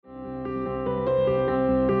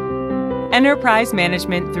Enterprise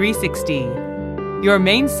Management 360, your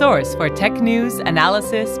main source for tech news,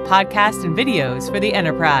 analysis, podcasts, and videos for the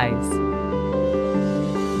enterprise.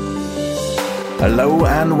 Hello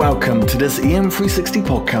and welcome to this EM360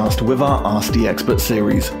 podcast with our Ask the Expert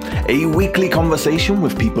series, a weekly conversation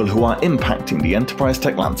with people who are impacting the enterprise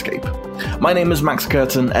tech landscape. My name is Max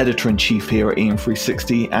Curtin, Editor-in-Chief here at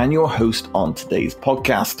EM360 and your host on today's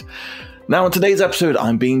podcast. Now, in today's episode,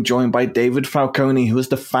 I'm being joined by David Falcone, who is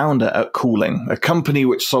the founder at Cooling, a company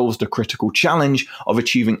which solves the critical challenge of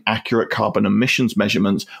achieving accurate carbon emissions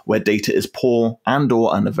measurements where data is poor and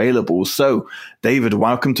or unavailable. So, David,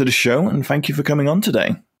 welcome to the show, and thank you for coming on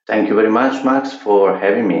today. Thank you very much, Max, for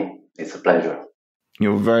having me. It's a pleasure.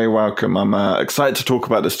 You're very welcome. I'm excited to talk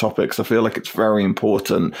about this topic because I feel like it's very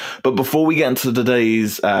important. But before we get into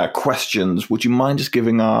today's questions, would you mind just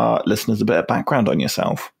giving our listeners a bit of background on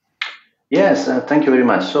yourself? Yes, thank you very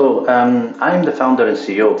much. So I'm the founder and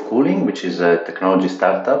CEO of Cooling, which is a technology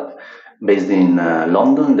startup based in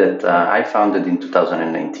London that I founded in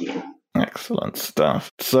 2019. Excellent stuff.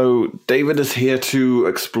 So David is here to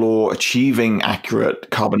explore achieving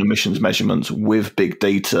accurate carbon emissions measurements with big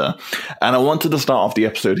data. And I wanted to start off the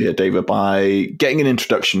episode here, David, by getting an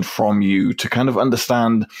introduction from you to kind of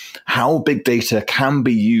understand how big data can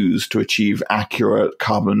be used to achieve accurate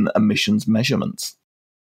carbon emissions measurements.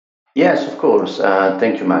 Yes, of course.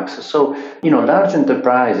 Thank you, Max. So, large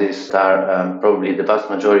enterprises are probably the vast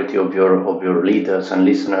majority of your leaders and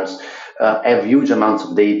listeners have huge amounts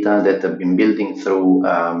of data that have been building through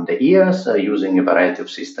the years using a variety of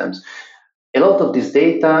systems. A lot of this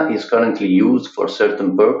data is currently used for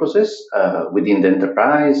certain purposes within the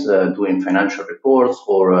enterprise, doing financial reports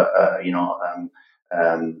or,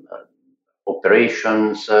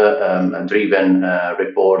 operations driven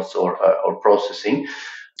reports or processing.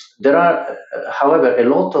 There are, however, a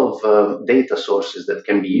lot of data sources that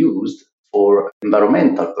can be used for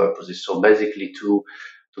environmental purposes. So basically to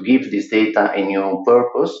give this data a new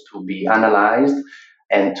purpose, to be analyzed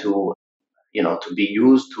and to be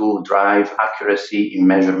used to drive accuracy in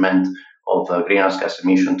measurement of greenhouse gas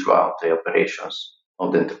emission throughout the operations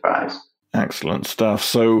of the enterprise. Excellent stuff.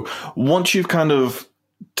 So once you've kind of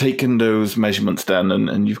taken those measurements then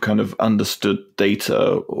and you've kind of understood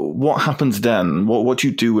data, what happens then? What do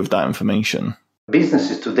you do with that information?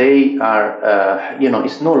 Businesses today are,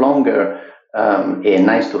 it's no longer a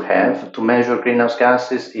nice to have. To measure greenhouse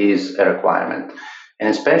gases is a requirement. And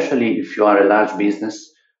especially if you are a large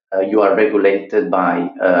business, you are regulated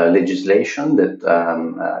by legislation that,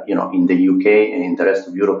 in the UK and in the rest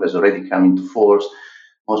of Europe has already come into force,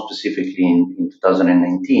 more specifically in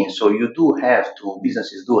 2019. So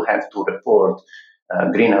businesses do have to report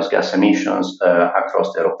greenhouse gas emissions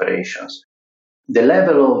across their operations. The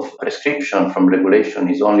level of prescription from regulation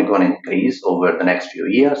is only going to increase over the next few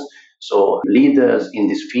years. So leaders in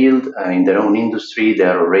this field, in their own industry,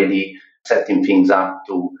 they're already setting things up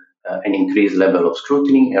to an increased level of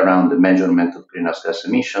scrutiny around the measurement of greenhouse gas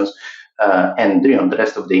emissions. And the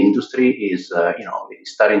rest of the industry is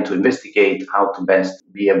starting to investigate how to best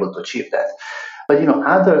be able to achieve that. But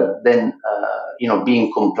other than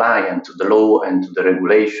being compliant to the law and to the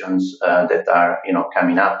regulations that are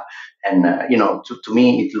coming up, and to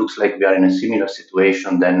me it looks like we are in a similar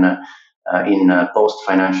situation than in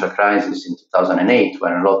post-financial crisis in 2008,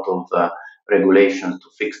 when a lot of regulations to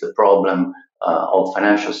fix the problem of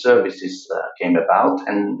financial services came about,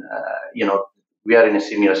 and we are in a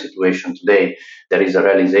similar situation today. There is a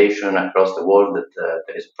realization across the world that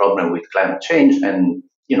there is a problem with climate change, and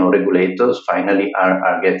regulators finally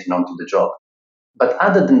are getting onto the job. But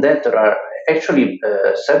other than that, there are actually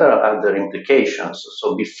several other implications.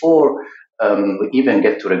 So before we even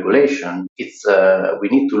get to regulation, we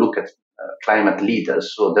need to look at climate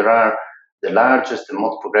leaders. So there are the largest and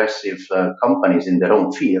most progressive companies in their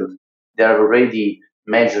own field. They are already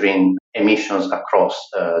measuring emissions across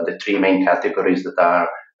the three main categories that are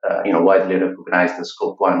widely recognized as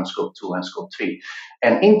Scope 1, Scope 2, and Scope 3.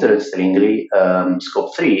 And interestingly,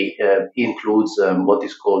 Scope 3 includes what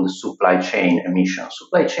is called the supply chain emissions.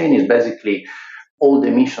 Supply chain is basically all the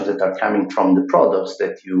emissions that are coming from the products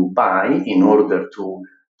that you buy in order to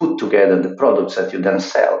put together the products that you then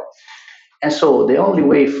sell. And so the only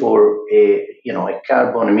way for a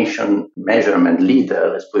carbon emission measurement leader,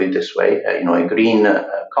 let's put it this way, a green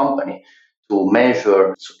company, to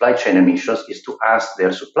measure supply chain emissions is to ask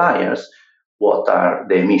their suppliers what are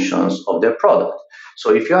the emissions of their product.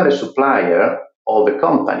 So if you are a supplier of a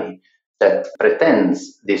company that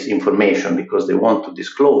pretends this information because they want to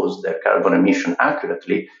disclose their carbon emission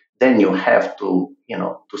accurately, then you have to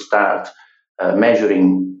start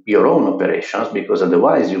measuring your own operations, because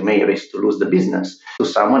otherwise you may risk to lose the business to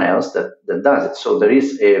someone else that does it. So there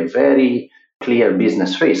is a very clear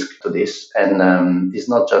business risk to this, and it's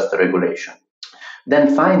not just the regulation.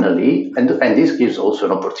 Then finally, and this gives also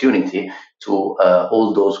an opportunity to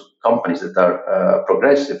all those companies that are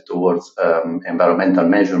progressive towards environmental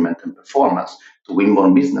measurement and performance to win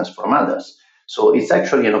more business from others. So it's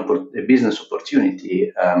actually a business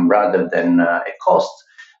opportunity rather than a cost,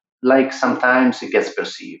 like sometimes it gets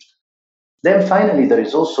perceived. Then finally, there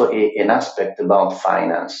is also an aspect about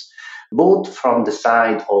finance, both from the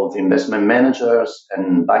side of investment managers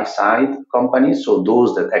and buy-side companies, so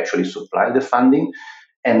those that actually supply the funding,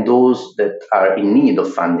 and those that are in need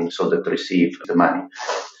of funding, so that receive the money.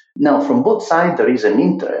 Now, from both sides, there is an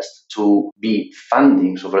interest to be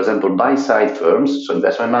funding. So, for example, buy-side firms, so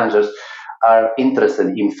investment managers, are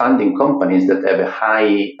interested in funding companies that have a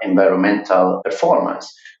high environmental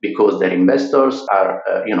performance, because their investors are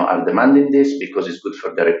demanding this, because it's good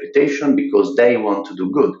for their reputation, because they want to do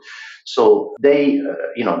good. So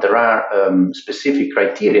there are specific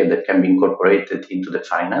criteria that can be incorporated into the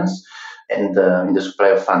finance and in the supply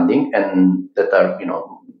of funding, and that are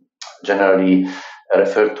generally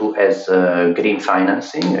referred to as green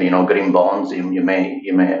financing, green bonds. You may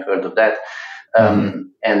have heard of that.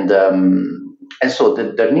 And so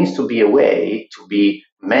there needs to be a way to be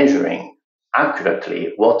measuring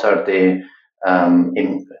accurately what are the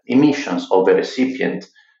emissions of a recipient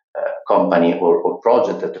company or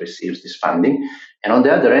project that receives this funding. And on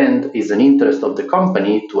the other end is an interest of the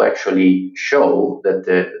company to actually show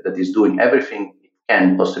that is doing everything it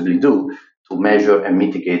can possibly do to measure and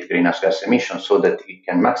mitigate greenhouse gas emissions, so that it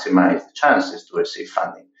can maximize the chances to receive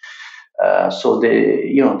funding. So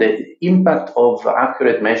the impact of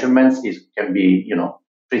accurate measurements can be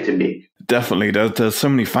pretty big. Definitely. There's so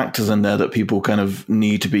many factors in there that people kind of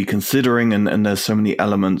need to be considering, and there's so many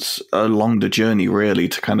elements along the journey really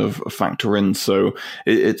to kind of factor in. So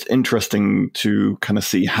it's interesting to kind of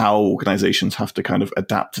see how organizations have to kind of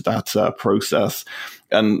adapt to that process.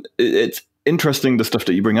 And it's interesting, the stuff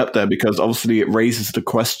that you bring up there, because obviously it raises the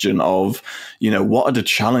question of, what are the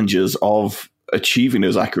challenges of achieving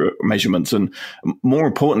those accurate measurements? And more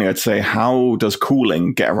importantly, I'd say, how does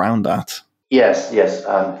cooling get around that? Yes.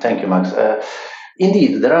 Thank you, Max.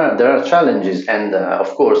 Indeed, there are challenges, and of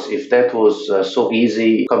course, if that was so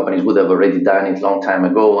easy, companies would have already done it a long time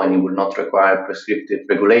ago, and it would not require prescriptive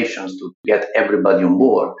regulations to get everybody on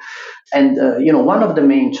board. And one of the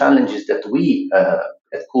main challenges that we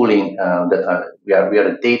at Cooling, we are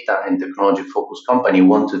a data and technology focused company,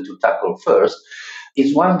 wanted to tackle first,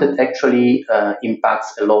 is one that actually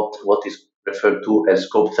impacts a lot what is referred to as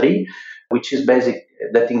Scope 3, which is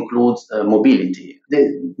that includes mobility.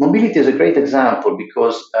 The mobility is a great example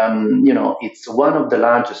because it's one of the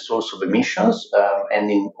largest sources of emissions, and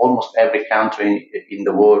in almost every country in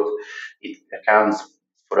the world, it accounts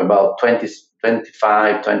for about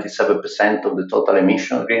 25, 27% of the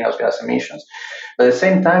total greenhouse gas emissions. But at the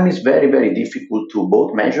same time, it's very, very difficult to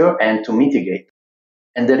both measure and to mitigate.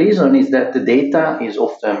 And the reason is that the data is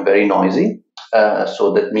often very noisy.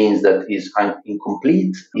 So that means that is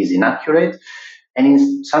incomplete, is inaccurate,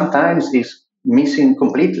 and sometimes is missing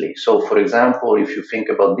completely. So, for example, if you think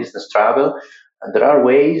about business travel, there are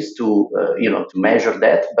ways to measure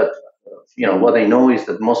that, but what I know is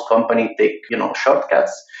that most companies take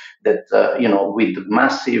shortcuts that with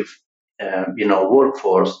massive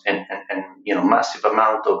workforce and massive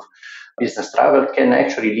amount of business travel can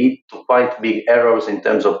actually lead to quite big errors in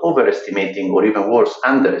terms of overestimating, or even worse,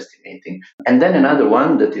 underestimating. And then another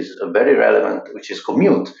one that is very relevant, which is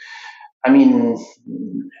commute. I mean,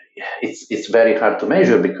 it's very hard to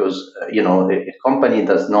measure because a company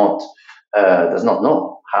does not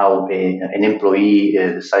know how an employee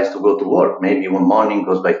decides to go to work. Maybe one morning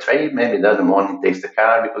goes by train, maybe the other morning takes the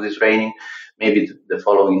car because it's raining, maybe the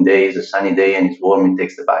following day is a sunny day and it's warm, he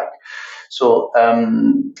takes the bike. So,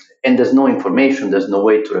 and there's no information, there's no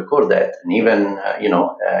way to record that. And even,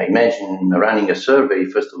 imagine running a survey.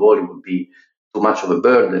 First of all, it would be too much of a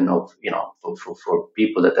burden of, for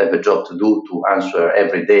people that have a job to do, to answer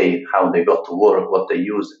every day how they got to work, what they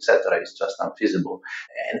use, etc. It's just unfeasible.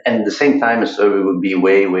 And at the same time, a survey would be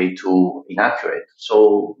way, way too inaccurate.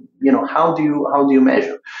 So, how do you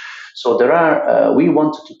measure? So we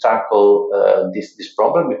wanted to tackle this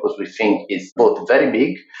problem because we think it's both very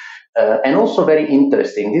big and also very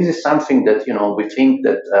interesting. This is something that, we think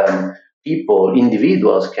that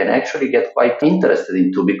individuals can actually get quite interested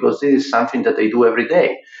into, because this is something that they do every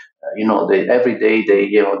day. every day they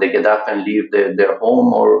get up and leave their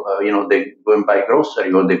home, or they go and buy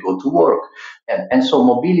grocery, or they go to work, and so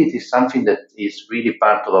mobility is something that is really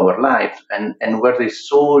part of our life, and where there's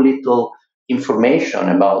so little information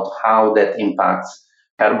about how that impacts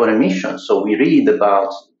carbon emissions. So we read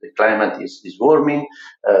about the climate is warming,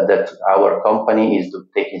 that our company is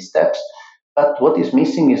taking steps, but what is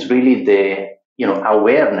missing is really the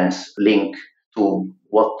awareness link to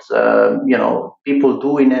what people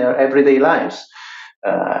do in their everyday lives.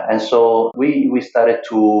 And so we started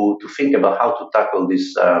to think about how to tackle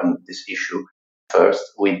this issue first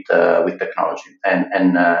with technology,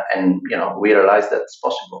 and we realized that's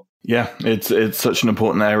possible. Yeah, it's such an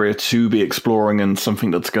important area to be exploring, and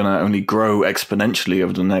something that's going to only grow exponentially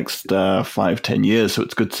over the next 5-10 years. So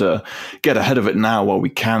it's good to get ahead of it now while we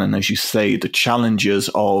can. And as you say, the challenges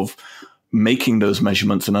of making those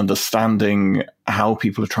measurements and understanding how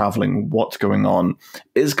people are traveling, what's going on,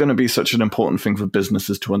 is going to be such an important thing for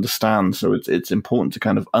businesses to understand. So it's important to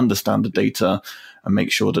kind of understand the data and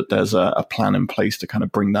make sure that there's a plan in place to kind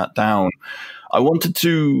of bring that down. I wanted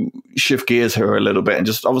to shift gears here a little bit and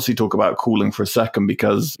just obviously talk about cooling for a second,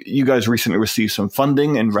 because you guys recently received some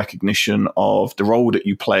funding in recognition of the role that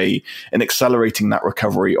you play in accelerating that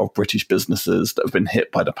recovery of British businesses that have been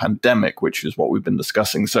hit by the pandemic, which is what we've been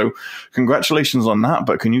discussing. So congratulations on that,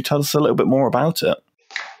 but can you tell us a little bit more about it?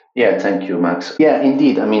 Yeah, thank you, Max. Yeah,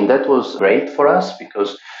 indeed. I mean, that was great for us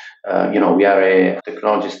because, we are a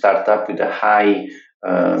technology startup with a high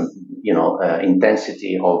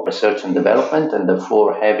intensity of research and development, and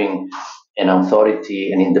therefore having an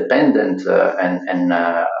authority, an independent and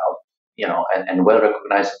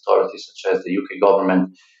well-recognized authority such as the UK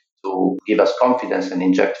government to give us confidence and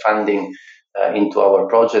inject funding into our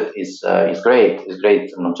project is great. It's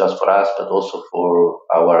great not just for us but also for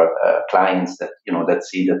our clients that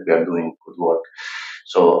see that we are doing good work.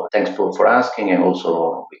 So thanks for asking, and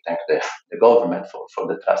also we thank the government for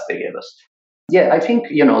the trust they gave us. Yeah, I think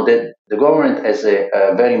that the government has a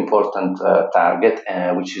very important target,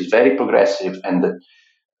 which is very progressive, and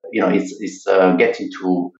it's getting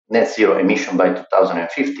to net zero emission by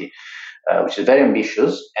 2050, which is very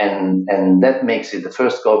ambitious, and that makes it the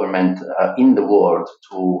first government in the world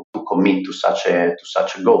to commit to such a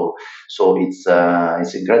goal. So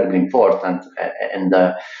it's incredibly important, and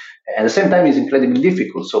at the same time, it's incredibly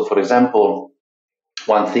difficult. So, for example,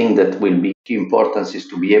 one thing that will be key importance is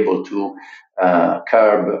to be able to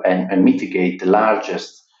curb and mitigate the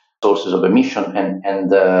largest sources of emission,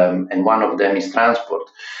 and one of them is transport.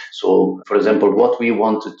 So, for example, what we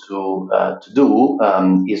wanted to do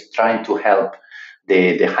is trying to help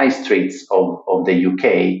the high streets of the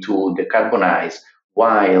UK to decarbonize,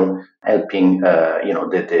 while helping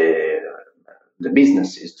the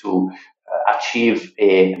businesses to achieve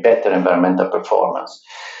a better environmental performance.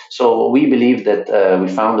 So we believe that we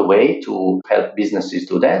found a way to help businesses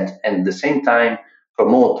do that, and at the same time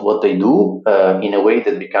promote what they do in a way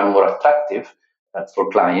that become more attractive for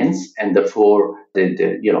clients, and therefore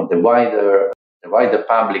the wider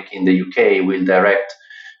public in the UK will direct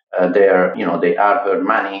their hard-earned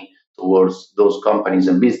money towards those companies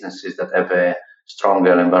and businesses that have a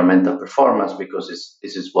stronger environmental performance, because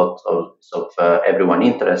this is what of everyone's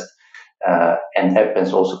interest. And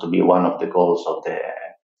happens also to be one of the goals of the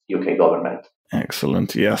UK government.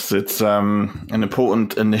 Excellent. Yes, it's an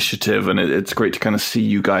important initiative, and it's great to kind of see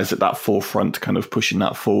you guys at that forefront, kind of pushing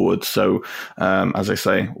that forward. So, as I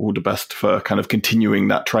say, all the best for kind of continuing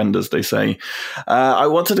that trend, as they say. I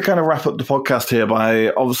wanted to kind of wrap up the podcast here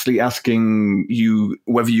by obviously asking you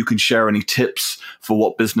whether you can share any tips for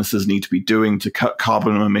what businesses need to be doing to cut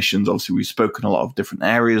carbon emissions. Obviously, we've spoken a lot of different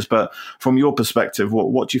areas, but from your perspective,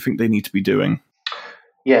 what do you think they need to be doing?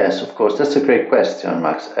 Yes, of course. That's a great question,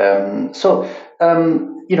 Max. In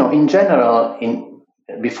general,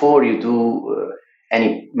 before you do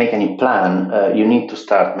make any plan, you need to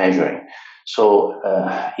start measuring. So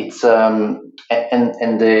it's I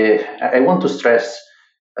want to stress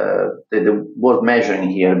the word measuring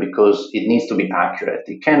here, because it needs to be accurate.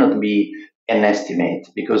 It cannot be an estimate,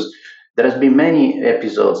 because there has been many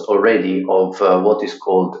episodes already of what is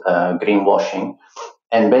called greenwashing,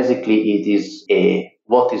 and basically it is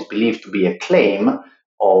what is believed to be a claim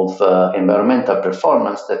of environmental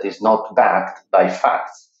performance that is not backed by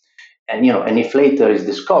facts. And if later is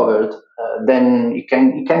discovered, then it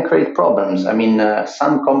can create problems. I mean,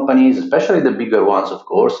 some companies, especially the bigger ones, of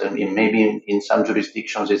course, and maybe in some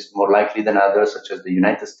jurisdictions it's more likely than others, such as the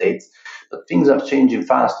United States, but things are changing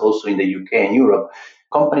fast also in the UK and Europe.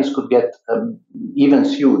 Companies could get even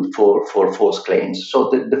sued for false claims. So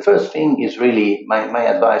the first thing is really, my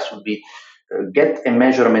advice would be, get a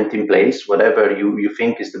measurement in place, whatever you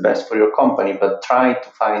think is the best for your company, but try to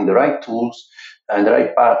find the right tools and the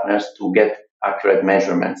right partners to get accurate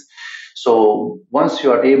measurements. So once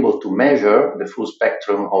you are able to measure the full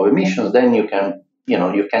spectrum of emissions, then you can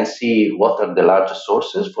see what are the largest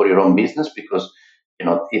sources for your own business, because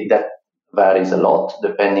that varies a lot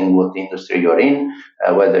depending what industry you're in,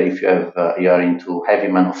 whether if you are into heavy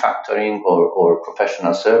manufacturing or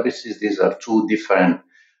professional services. These are two different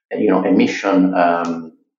emission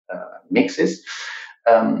mixes.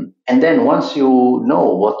 And then once you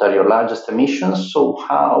know what are your largest emissions, so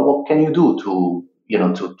what can you do to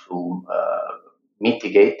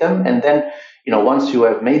mitigate them? And then once you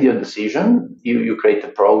have made your decision, you create a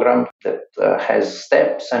program that has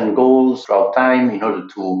steps and goals throughout time in order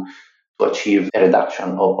to achieve a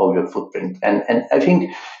reduction of your footprint. And I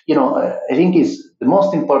think is the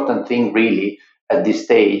most important thing really at this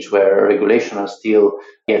stage, where regulations are still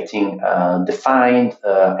getting defined,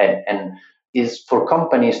 and is for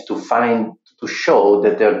companies to show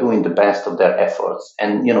that they're doing the best of their efforts.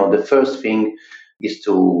 And the first thing is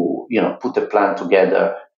to put a plan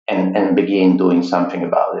together and begin doing something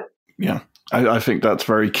about it. Yeah, I think that's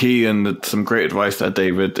very key, and it's some great advice there,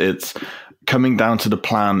 David. It's coming down to the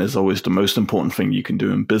plan is always the most important thing you can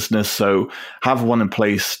do in business. So have one in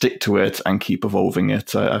place, stick to it, and keep evolving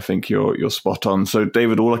it. I think you're spot on. So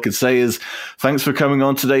David, all I could say is thanks for coming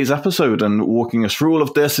on today's episode and walking us through all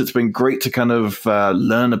of this. It's been great to kind of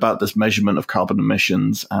learn about this measurement of carbon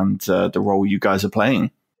emissions and the role you guys are playing.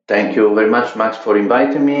 Thank you very much, Max, for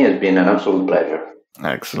inviting me. It's been an absolute pleasure.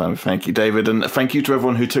 Excellent. Thank you, David. And thank you to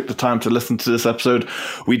everyone who took the time to listen to this episode.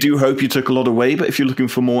 We do hope you took a lot away, but if you're looking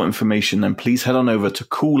for more information, then please head on over to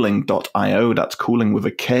cooling.io. That's cooling with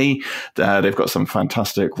a K. They've got some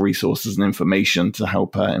fantastic resources and information to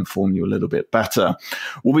help inform you a little bit better.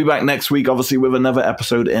 We'll be back next week, obviously, with another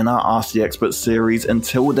episode in our Ask the Expert series.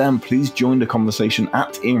 Until then, please join the conversation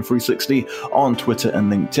at EM360 on Twitter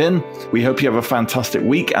and LinkedIn. We hope you have a fantastic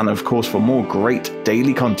week. And of course, for more great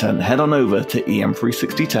daily content, head on over to EM360tech.com.